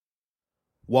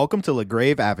Welcome to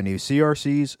LaGrave Avenue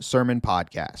CRC's Sermon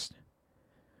Podcast.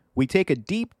 We take a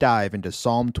deep dive into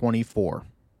Psalm 24.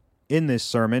 In this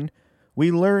sermon,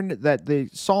 we learn that the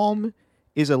psalm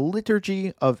is a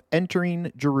liturgy of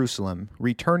entering Jerusalem,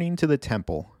 returning to the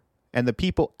temple, and the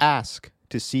people ask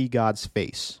to see God's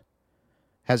face.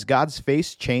 Has God's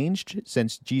face changed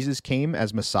since Jesus came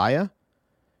as Messiah?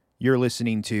 You're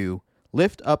listening to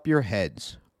Lift Up Your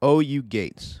Heads, O You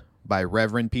Gates, by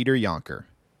Reverend Peter Yonker.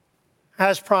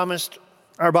 As promised,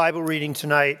 our Bible reading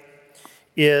tonight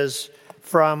is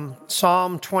from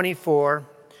Psalm 24.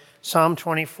 Psalm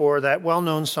 24, that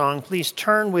well-known song. Please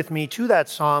turn with me to that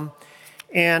psalm.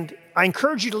 And I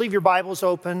encourage you to leave your Bibles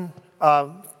open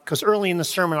because early in the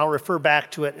sermon I'll refer back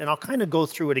to it and I'll kind of go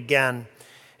through it again.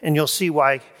 And you'll see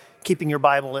why keeping your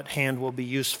Bible at hand will be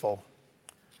useful.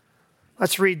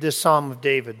 Let's read this Psalm of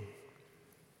David.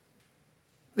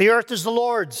 The earth is the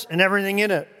Lord's and everything in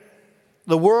it,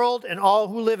 the world and all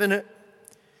who live in it.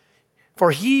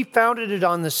 For he founded it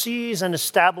on the seas and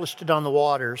established it on the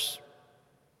waters.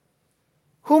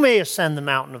 Who may ascend the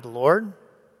mountain of the Lord?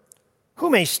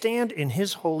 Who may stand in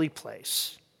his holy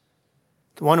place?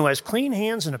 The one who has clean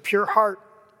hands and a pure heart,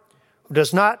 who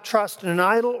does not trust in an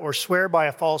idol or swear by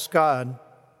a false god.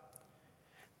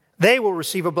 They will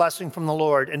receive a blessing from the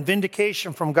Lord and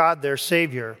vindication from God their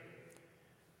Savior.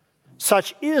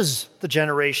 Such is the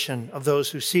generation of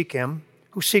those who seek him,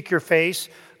 who seek your face,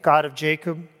 God of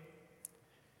Jacob.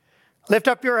 Lift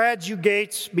up your heads, you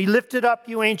gates. Be lifted up,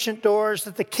 you ancient doors,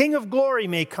 that the King of glory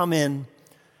may come in.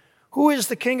 Who is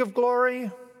the King of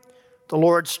glory? The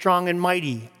Lord strong and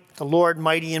mighty, the Lord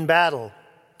mighty in battle.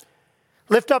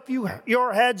 Lift up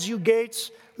your heads, you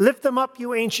gates. Lift them up,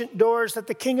 you ancient doors, that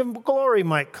the King of glory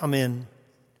might come in.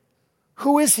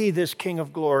 Who is he, this King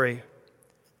of glory?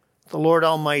 The Lord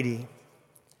Almighty.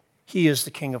 He is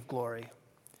the King of glory.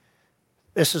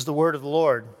 This is the word of the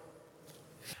Lord.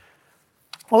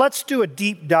 Well, let's do a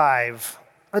deep dive.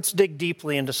 Let's dig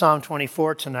deeply into Psalm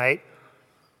 24 tonight.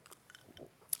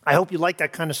 I hope you like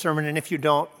that kind of sermon, and if you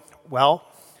don't, well,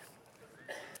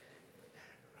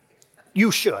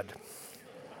 you should.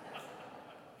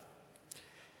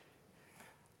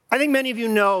 I think many of you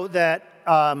know that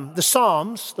the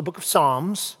Psalms, the book of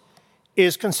Psalms,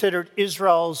 is considered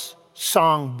Israel's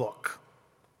songbook.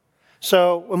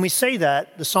 So when we say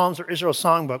that, the Psalms are Israel's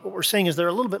songbook, what we're saying is they're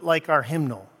a little bit like our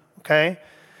hymnal, okay?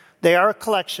 They are a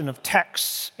collection of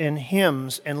texts and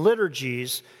hymns and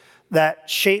liturgies that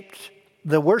shaped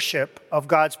the worship of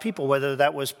God's people, whether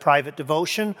that was private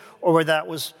devotion or whether that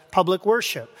was public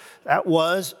worship. That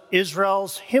was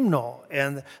Israel's hymnal,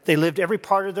 and they lived every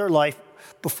part of their life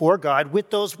before God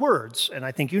with those words. And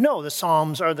I think you know the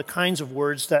Psalms are the kinds of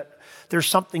words that there's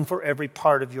something for every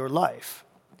part of your life.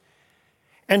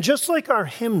 And just like our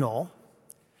hymnal,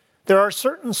 there are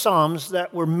certain psalms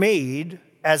that were made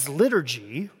as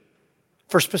liturgy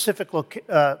for specific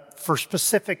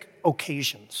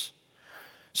occasions.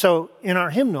 So in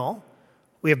our hymnal,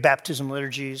 we have baptism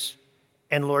liturgies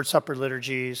and Lord's Supper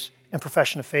liturgies and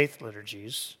profession of faith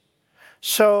liturgies.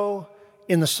 So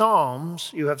in the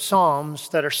Psalms, you have psalms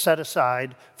that are set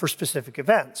aside for specific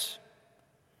events.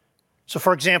 So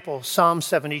for example, Psalm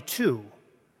 72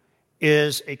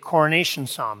 is a coronation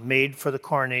psalm made for the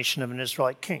coronation of an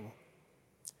Israelite king.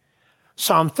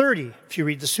 Psalm 30, if you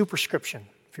read the superscription,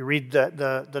 if you read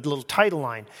the little title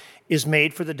line, is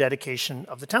made for the dedication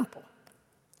of the temple.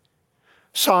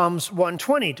 Psalms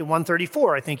 120 to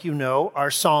 134, I think you know,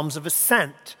 are psalms of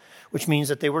ascent, which means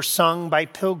that they were sung by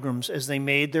pilgrims as they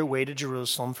made their way to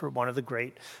Jerusalem for one of the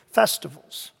great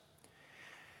festivals.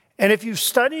 And if you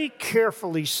study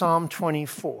carefully Psalm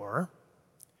 24,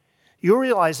 you'll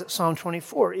realize that Psalm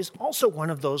 24 is also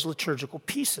one of those liturgical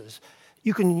pieces.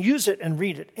 You can use it and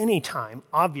read it anytime,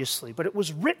 obviously, but it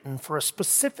was written for a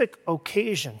specific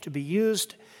occasion, to be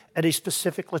used at a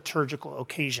specific liturgical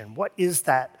occasion. What is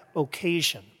that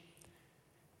occasion?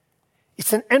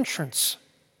 It's an entrance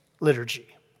liturgy.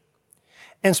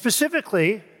 And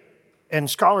specifically, and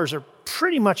scholars are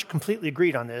pretty much completely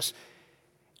agreed on this,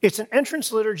 it's an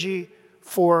entrance liturgy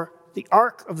for the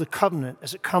Ark of the Covenant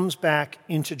as it comes back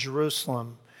into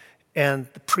Jerusalem, and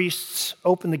the priests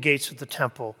open the gates of the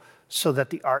temple so that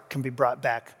the Ark can be brought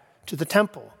back to the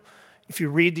temple. If you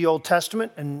read the Old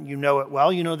Testament, and you know it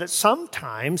well, you know that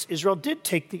sometimes Israel did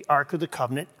take the Ark of the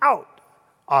Covenant out,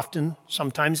 often,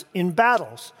 sometimes in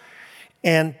battles.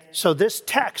 And so this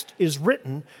text is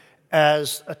written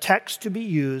as a text to be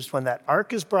used when that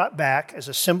Ark is brought back as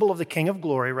a symbol of the King of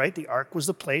Glory, right? The Ark was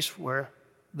the place where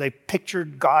they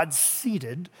pictured God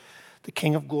seated. The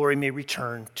King of Glory may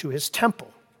return to his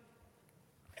temple.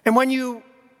 And when you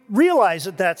realize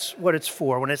that that's what it's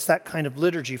for, when it's that kind of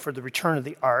liturgy for the return of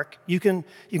the ark, you can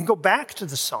go back to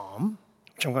the psalm,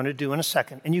 which I'm going to do in a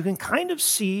second, and you can kind of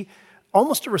see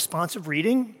almost a responsive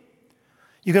reading.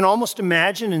 You can almost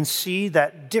imagine and see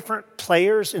that different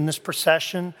players in this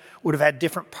procession would have had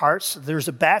different parts. There's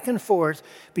a back and forth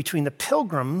between the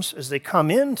pilgrims as they come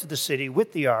into the city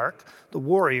with the ark, the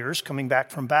warriors coming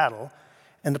back from battle,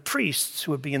 and the priests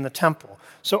who would be in the temple.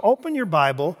 So open your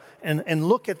Bible and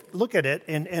look at it,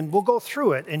 and we'll go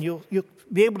through it, and you'll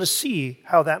be able to see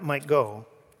how that might go.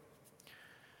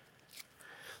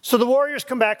 So the warriors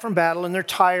come back from battle, and they're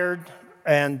tired,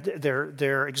 and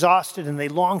they're exhausted, and they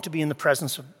long to be in the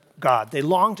presence of God. They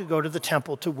long to go to the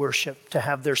temple to worship, to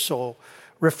have their soul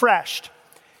refreshed.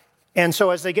 And so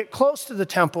as they get close to the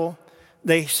temple,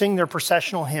 they sing their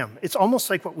processional hymn. It's almost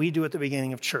like what we do at the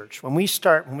beginning of church. When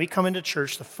we come into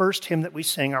church, the first hymn that we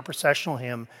sing, our processional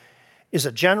hymn, is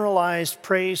a generalized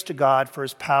praise to God for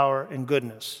his power and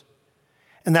goodness.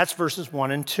 And that's verses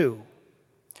 1 and 2.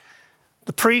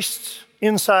 The priests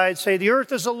inside say, "The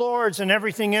earth is the Lord's and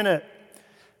everything in it,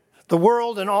 the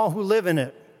world and all who live in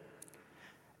it."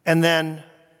 And then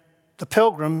the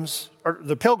pilgrims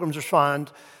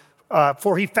respond,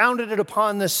 "For he founded it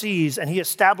upon the seas and he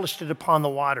established it upon the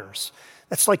waters."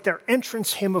 That's like their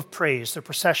entrance hymn of praise, their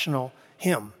processional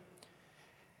hymn.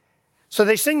 So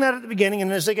they sing that at the beginning,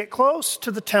 and as they get close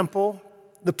to the temple,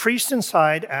 the priests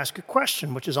inside ask a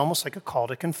question, which is almost like a call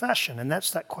to confession, and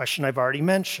that's that question I've already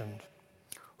mentioned.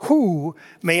 Who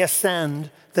may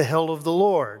ascend the hill of the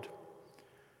Lord?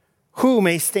 Who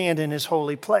may stand in his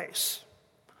holy place?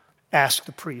 Ask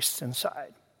the priests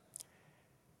inside.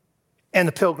 And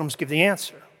the pilgrims give the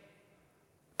answer.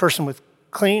 A person with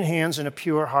clean hands and a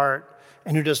pure heart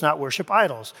and who does not worship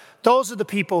idols. Those are the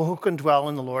people who can dwell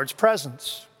in the Lord's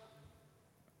presence.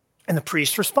 And the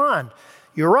priests respond,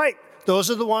 "You're right. Those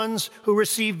are the ones who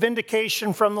receive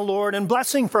vindication from the Lord and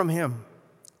blessing from him."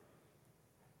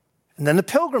 And then the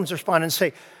pilgrims respond and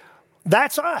say,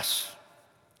 "That's us.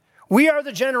 We are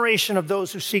the generation of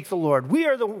those who seek the Lord. We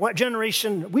are the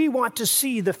generation, we want to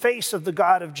see the face of the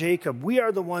God of Jacob. We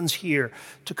are the ones here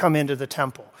to come into the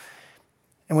temple."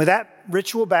 And with that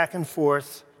ritual back and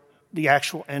forth, the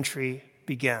actual entry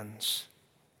begins.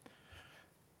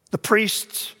 The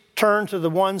priests turn to the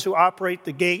ones who operate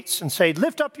the gates and say,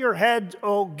 "Lift up your head,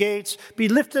 O gates. Be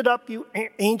lifted up, you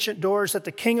ancient doors, that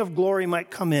the King of glory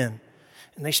might come in."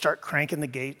 And they start cranking the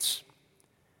gates.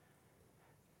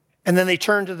 And then they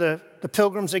turn to the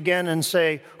pilgrims again and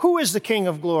say, "Who is the King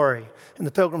of glory?" And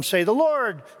the pilgrims say, "The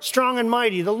Lord, strong and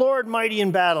mighty, the Lord mighty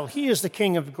in battle. He is the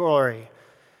King of glory."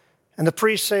 And the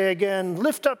priests say again,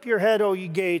 "Lift up your head, O ye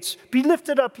gates. Be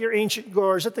lifted up, your ancient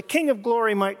doors, that the King of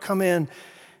glory might come in."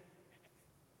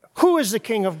 Who is the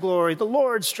King of glory? The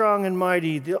Lord strong and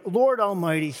mighty, the Lord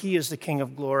almighty, he is the King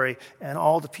of glory. And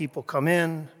all the people come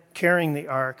in, carrying the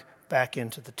ark back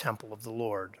into the temple of the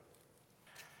Lord.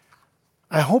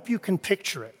 I hope you can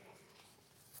picture it.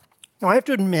 Now, I have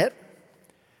to admit,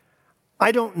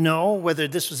 I don't know whether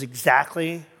this was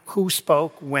exactly who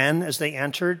spoke when as they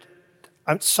entered.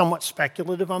 I'm somewhat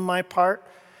speculative on my part.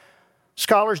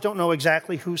 Scholars don't know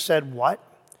exactly who said what,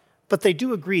 but they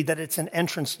do agree that it's an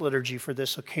entrance liturgy for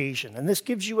this occasion. And this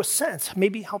gives you a sense,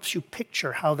 maybe helps you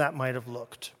picture how that might have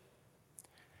looked.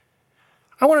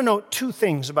 I want to note two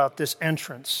things about this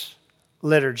entrance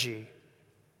liturgy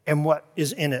and what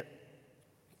is in it.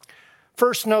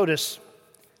 First, notice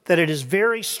that it is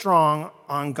very strong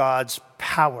on God's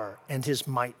power and his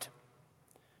might.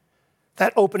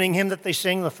 That opening hymn that they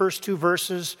sing, the first two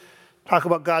verses, talk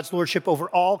about God's lordship over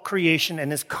all creation and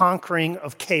his conquering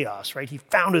of chaos, right? He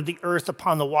founded the earth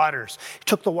upon the waters. He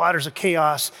took the waters of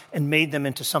chaos and made them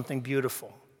into something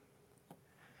beautiful.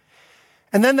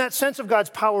 And then that sense of God's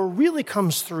power really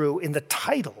comes through in the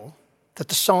title that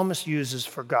the psalmist uses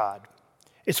for God.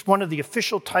 It's one of the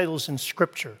official titles in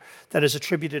Scripture that is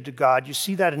attributed to God. You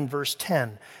see that in verse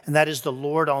 10, and that is the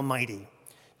Lord Almighty.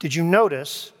 Did you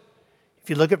notice, if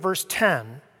you look at verse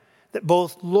 10, that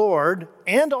both Lord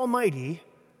and Almighty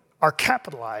are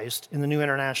capitalized in the New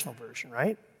International Version,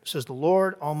 right? It says the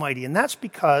Lord Almighty, and that's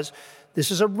because this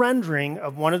is a rendering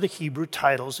of one of the Hebrew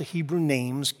titles, the Hebrew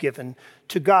names given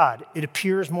to God. It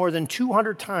appears more than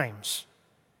 200 times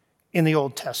in the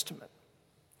Old Testament.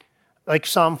 Like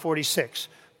Psalm 46,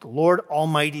 the Lord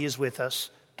Almighty is with us,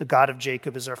 the God of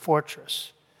Jacob is our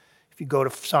fortress. If you go to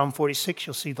Psalm 46,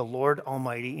 you'll see the Lord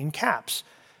Almighty in caps.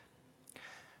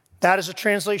 That is a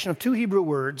translation of two Hebrew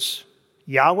words,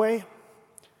 Yahweh,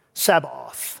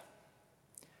 Sabaoth.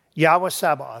 Yahweh,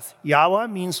 Sabaoth. Yahweh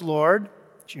means Lord,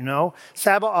 as you know.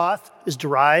 Sabaoth is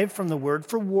derived from the word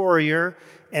for warrior,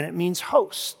 and it means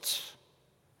hosts.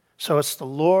 So it's the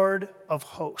Lord of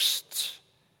hosts.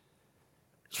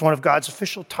 It's one of God's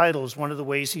official titles, one of the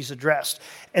ways he's addressed.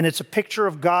 And it's a picture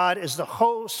of God as the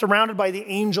host, surrounded by the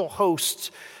angel hosts.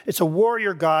 It's a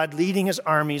warrior God leading his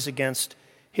armies against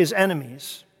his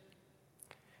enemies.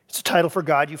 It's a title for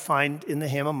God you find in the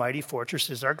hymn, "A Mighty Fortress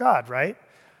is Our God," right?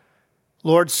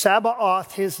 Lord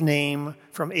Sabaoth, his name,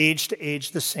 from age to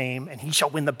age the same, and he shall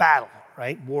win the battle,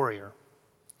 right? Warrior.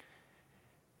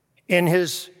 In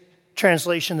his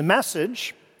translation, The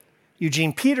Message,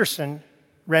 Eugene Peterson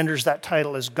renders that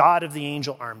title as God of the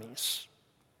Angel Armies.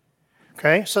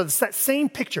 Okay, so it's that same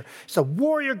picture. It's a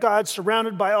warrior God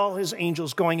surrounded by all his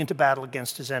angels going into battle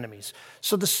against his enemies.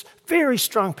 So this very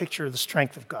strong picture of the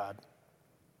strength of God.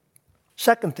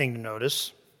 Second thing to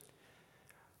notice,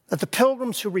 that the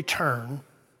pilgrims who return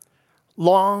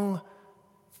long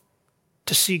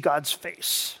to see God's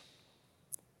face.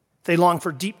 They long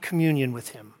for deep communion with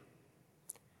him.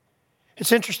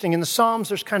 It's interesting, in the Psalms,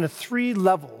 there's kind of three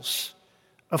levels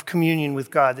of communion with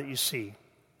God that you see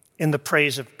in the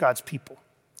praise of God's people.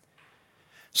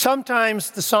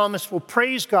 Sometimes the psalmist will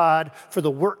praise God for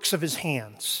the works of his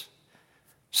hands.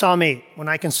 Psalm 8, when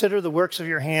I consider the works of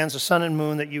your hands, the sun and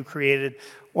moon that you created,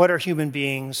 what are human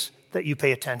beings that you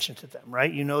pay attention to them,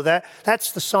 right? You know that?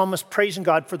 That's the psalmist praising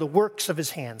God for the works of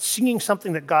his hands, singing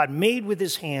something that God made with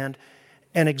his hand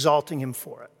and exalting him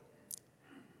for it.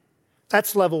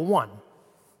 That's level one.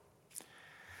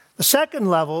 The second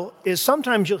level is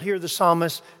sometimes you'll hear the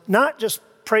psalmist not just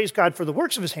praise God for the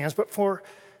works of his hands, but for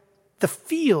the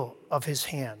feel of his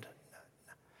hand.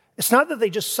 It's not that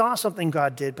they just saw something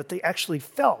God did, but they actually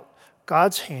felt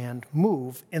God's hand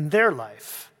move in their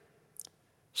life.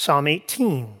 Psalm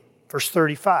 18, verse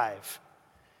 35.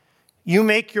 You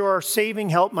make your saving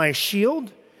help my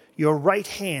shield. Your right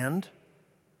hand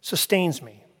sustains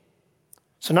me.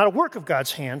 So not a work of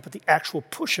God's hand, but the actual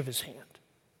push of his hand.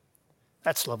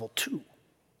 That's level 2.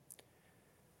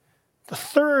 The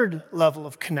third level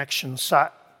of connection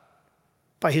sought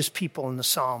by his people in the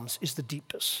Psalms is the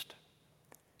deepest.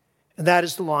 And that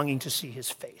is the longing to see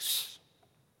his face.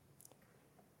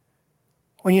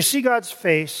 When you see God's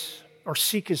face or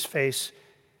seek his face,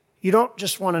 you don't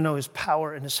just want to know his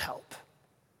power and his help.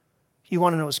 You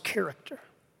want to know his character.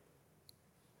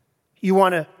 You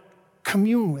want to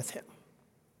commune with him.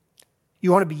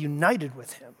 You want to be united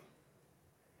with him.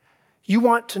 You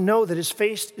want to know that his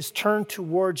face is turned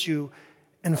towards you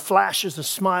and flashes a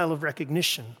smile of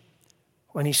recognition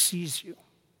when he sees you.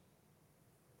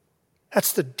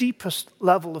 That's the deepest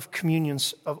level of communion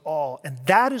of all. And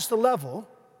that is the level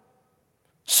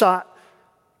sought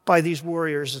by these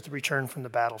warriors as they return from the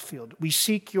battlefield. We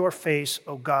seek your face,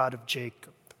 O God of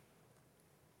Jacob.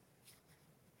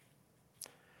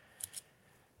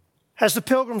 As the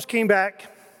pilgrims came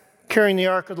back, carrying the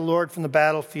ark of the Lord from the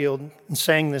battlefield and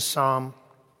sang this psalm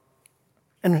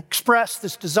and expressed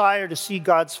this desire to see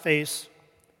God's face,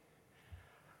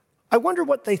 I wonder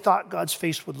what they thought God's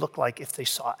face would look like if they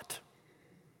saw it.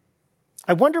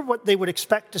 I wonder what they would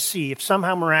expect to see if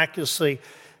somehow miraculously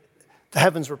the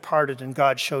heavens were parted and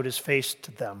God showed his face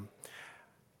to them.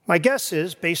 My guess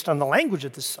is, based on the language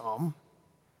of this psalm,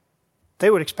 they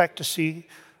would expect to see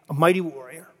a mighty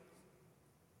warrior,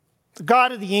 the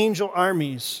God of the angel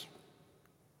armies,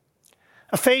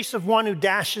 a face of one who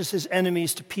dashes his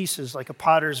enemies to pieces like a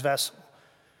potter's vessel.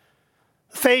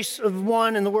 The face of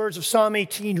one, in the words of Psalm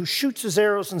 18, who shoots his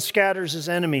arrows and scatters his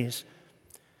enemies.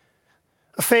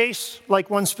 A face like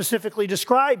one specifically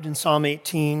described in Psalm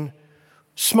 18,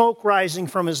 smoke rising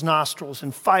from his nostrils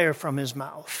and fire from his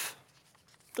mouth.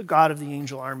 The God of the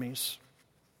angel armies.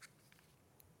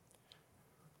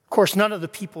 Of course, none of the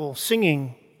people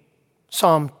singing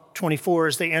Psalm 24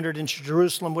 as they entered into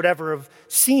Jerusalem would ever have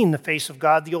seen the face of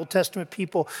God. The Old Testament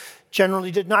people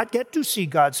generally did not get to see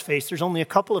God's face. There's only a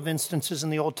couple of instances in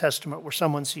the Old Testament where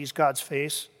someone sees God's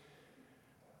face.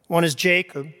 One is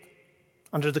Jacob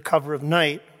under the cover of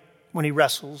night when he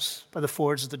wrestles by the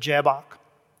fords of the Jabbok.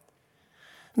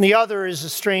 And the other is a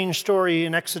strange story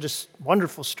in Exodus,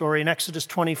 wonderful story in Exodus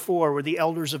 24, where the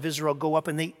elders of Israel go up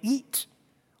and they eat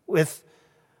with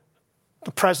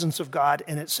the presence of God,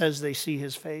 and it says they see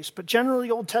his face. But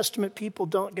generally, Old Testament people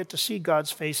don't get to see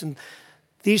God's face, and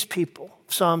these people,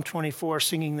 Psalm 24,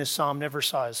 singing this psalm, never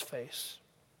saw his face.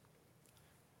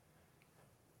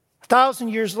 1,000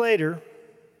 years later,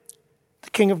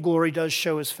 the King of Glory does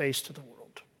show his face to the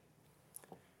world.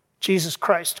 Jesus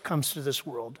Christ comes to this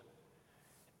world,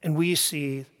 and we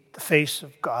see the face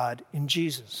of God in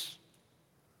Jesus.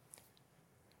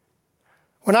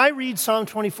 When I read Psalm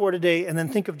 24 today and then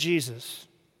think of Jesus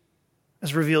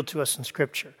as revealed to us in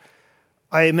Scripture,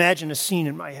 I imagine a scene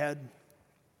in my head.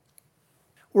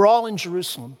 We're all in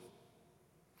Jerusalem.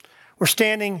 We're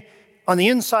standing on the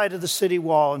inside of the city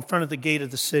wall in front of the gate of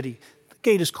the city. The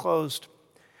gate is closed.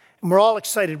 And we're all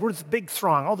excited. We're the big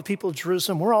throng, all the people of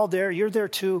Jerusalem. We're all there. You're there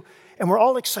too. And we're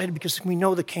all excited because we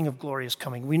know the King of Glory is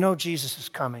coming. We know Jesus is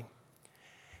coming.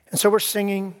 And so we're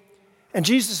singing, and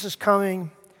Jesus is coming,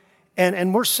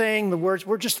 and we're saying the words.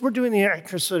 We're doing the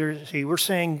actress liturgy. We're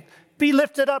saying, "Be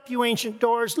lifted up, you ancient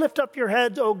doors. Lift up your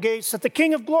heads, O gates, that the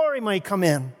King of Glory may come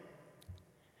in."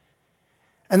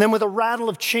 And then with a rattle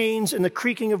of chains and the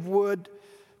creaking of wood,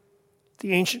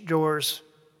 the ancient doors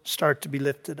start to be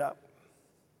lifted up.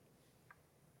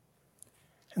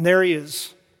 And there he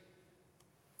is,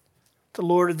 the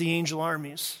Lord of the angel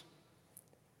armies.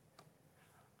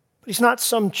 But he's not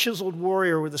some chiseled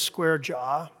warrior with a square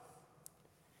jaw.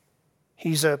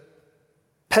 He's a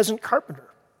peasant carpenter.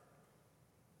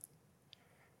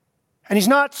 And he's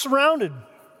not surrounded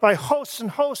by hosts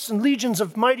and hosts and legions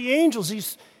of mighty angels.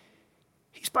 He's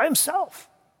by himself.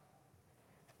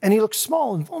 And he looks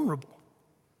small and vulnerable.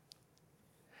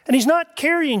 And he's not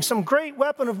carrying some great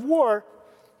weapon of war.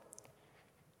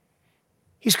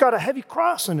 He's got a heavy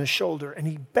cross on his shoulder, and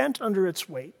he bent under its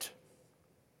weight.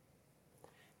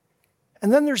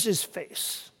 And then there's his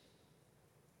face,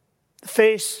 the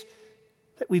face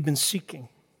that we've been seeking.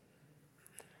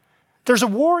 There's a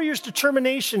warrior's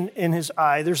determination in his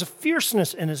eye. There's a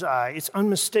fierceness in his eye. It's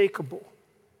unmistakable.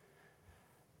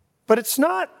 But it's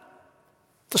not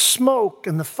the smoke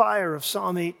and the fire of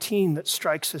Psalm 18 that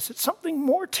strikes us. It's something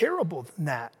more terrible than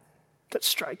that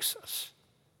strikes us.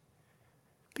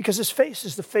 Because his face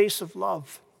is the face of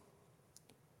love,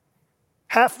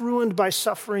 half ruined by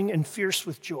suffering and fierce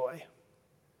with joy.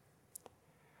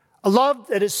 A love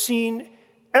that has seen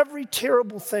every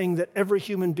terrible thing that every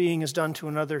human being has done to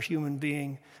another human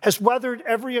being, has weathered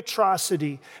every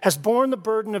atrocity, has borne the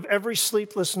burden of every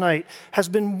sleepless night, has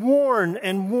been worn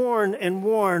and worn and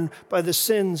worn by the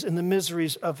sins and the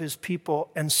miseries of his people,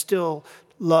 and still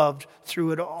loved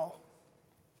through it all.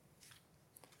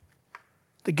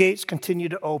 The gates continue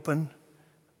to open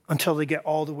until they get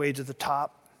all the way to the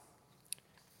top.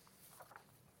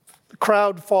 The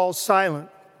crowd falls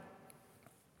silent.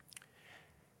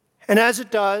 And as it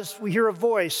does, we hear a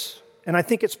voice, and I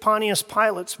think it's Pontius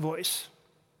Pilate's voice.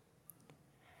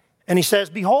 And he says,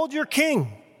 "Behold your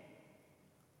king."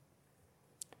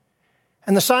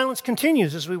 And the silence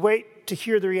continues as we wait to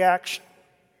hear the reaction.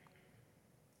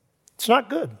 It's not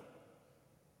good.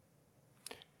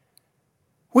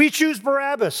 "We choose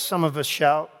Barabbas," some of us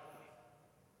shout.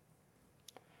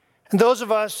 And those of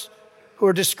us who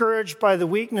are discouraged by the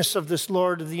weakness of this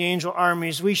Lord of the angel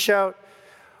armies, we shout,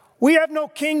 "We have no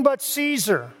king but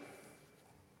Caesar."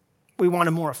 We want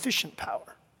a more efficient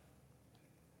power.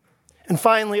 And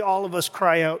finally, all of us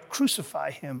cry out,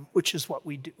 "Crucify him," which is what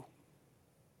we do.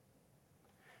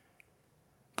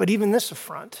 But even this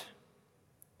affront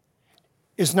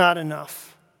is not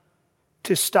enough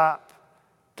to stop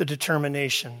the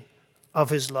determination of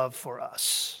his love for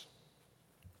us.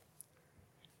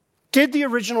 Did the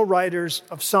original writers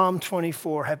of Psalm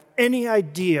 24 have any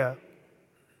idea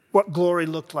what glory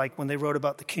looked like when they wrote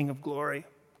about the King of Glory?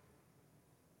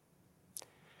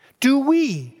 Do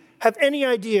we have any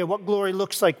idea what glory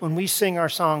looks like when we sing our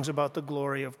songs about the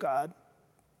glory of God?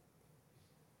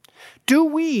 Do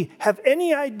we have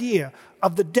any idea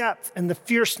of the depth and the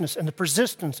fierceness and the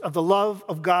persistence of the love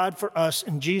of God for us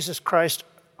in Jesus Christ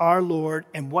our Lord,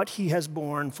 and what he has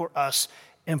borne for us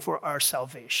and for our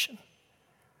salvation?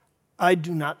 I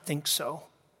do not think so,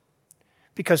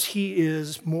 because he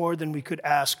is more than we could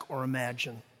ask or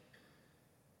imagine.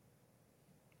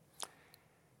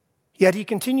 Yet he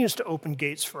continues to open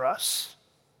gates for us.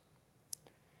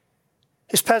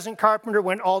 His peasant carpenter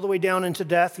went all the way down into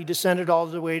death. He descended all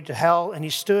the way to hell, and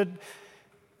he stood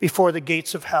before the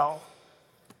gates of hell,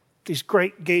 these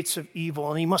great gates of evil,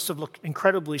 and he must have looked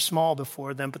incredibly small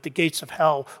before them, but the gates of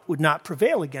hell would not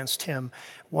prevail against him.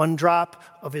 One drop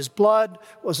of his blood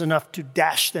was enough to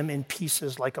dash them in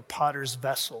pieces like a potter's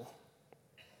vessel.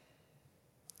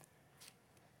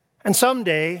 And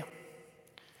someday,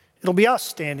 it'll be us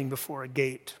standing before a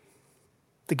gate,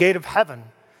 the gate of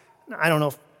heaven. I don't know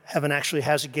if heaven actually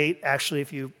has a gate. Actually,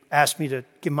 if you ask me to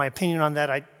give my opinion on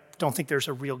that, I don't think there's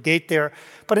a real gate there.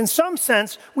 But in some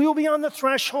sense, we will be on the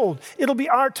threshold. It'll be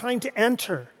our time to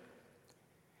enter.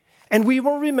 And we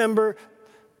will remember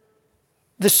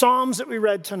the Psalms that we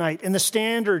read tonight and the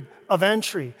standard of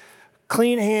entry,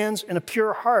 clean hands and a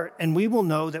pure heart. And we will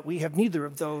know that we have neither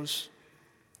of those.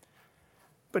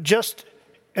 But just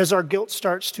as our guilt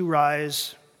starts to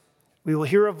rise, we will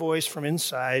hear a voice from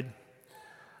inside,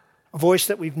 a voice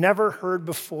that we've never heard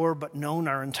before but known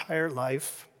our entire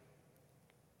life.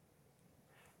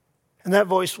 And that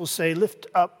voice will say, "Lift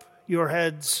up your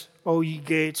heads, O ye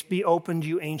gates, be opened,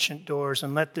 you ancient doors,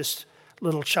 and let this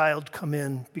little child come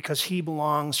in, because she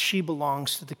belongs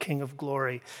to the King of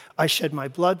glory. I shed my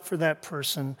blood for that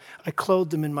person. I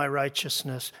clothed them in my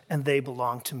righteousness, and they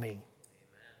belong to me.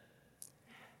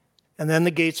 And then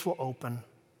the gates will open,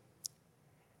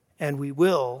 and we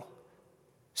will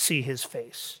see his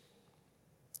face.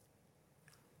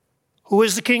 Who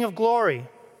is the King of glory?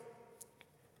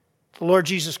 The Lord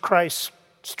Jesus Christ,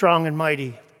 strong and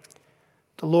mighty,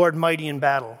 the Lord mighty in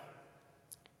battle.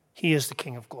 He is the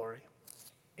King of glory.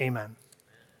 Amen.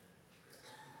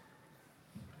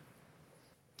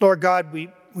 Lord God,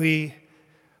 we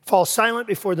fall silent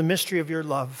before the mystery of your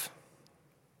love.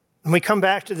 And we come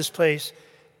back to this place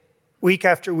week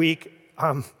after week,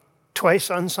 twice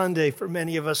on Sunday for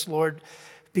many of us, Lord,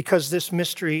 because this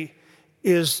mystery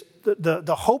is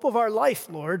the hope of our life,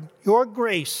 Lord. Your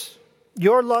grace,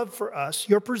 your love for us,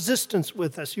 your persistence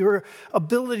with us, your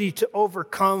ability to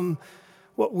overcome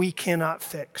what we cannot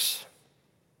fix.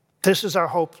 This is our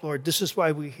hope, Lord. This is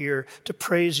why we're here, to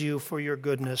praise you for your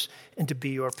goodness and to be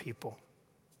your people.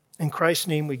 In Christ's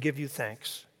name, we give you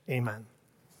thanks. Amen.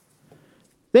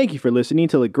 Thank you for listening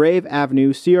to the Grave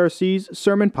Avenue CRC's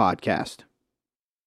Sermon Podcast.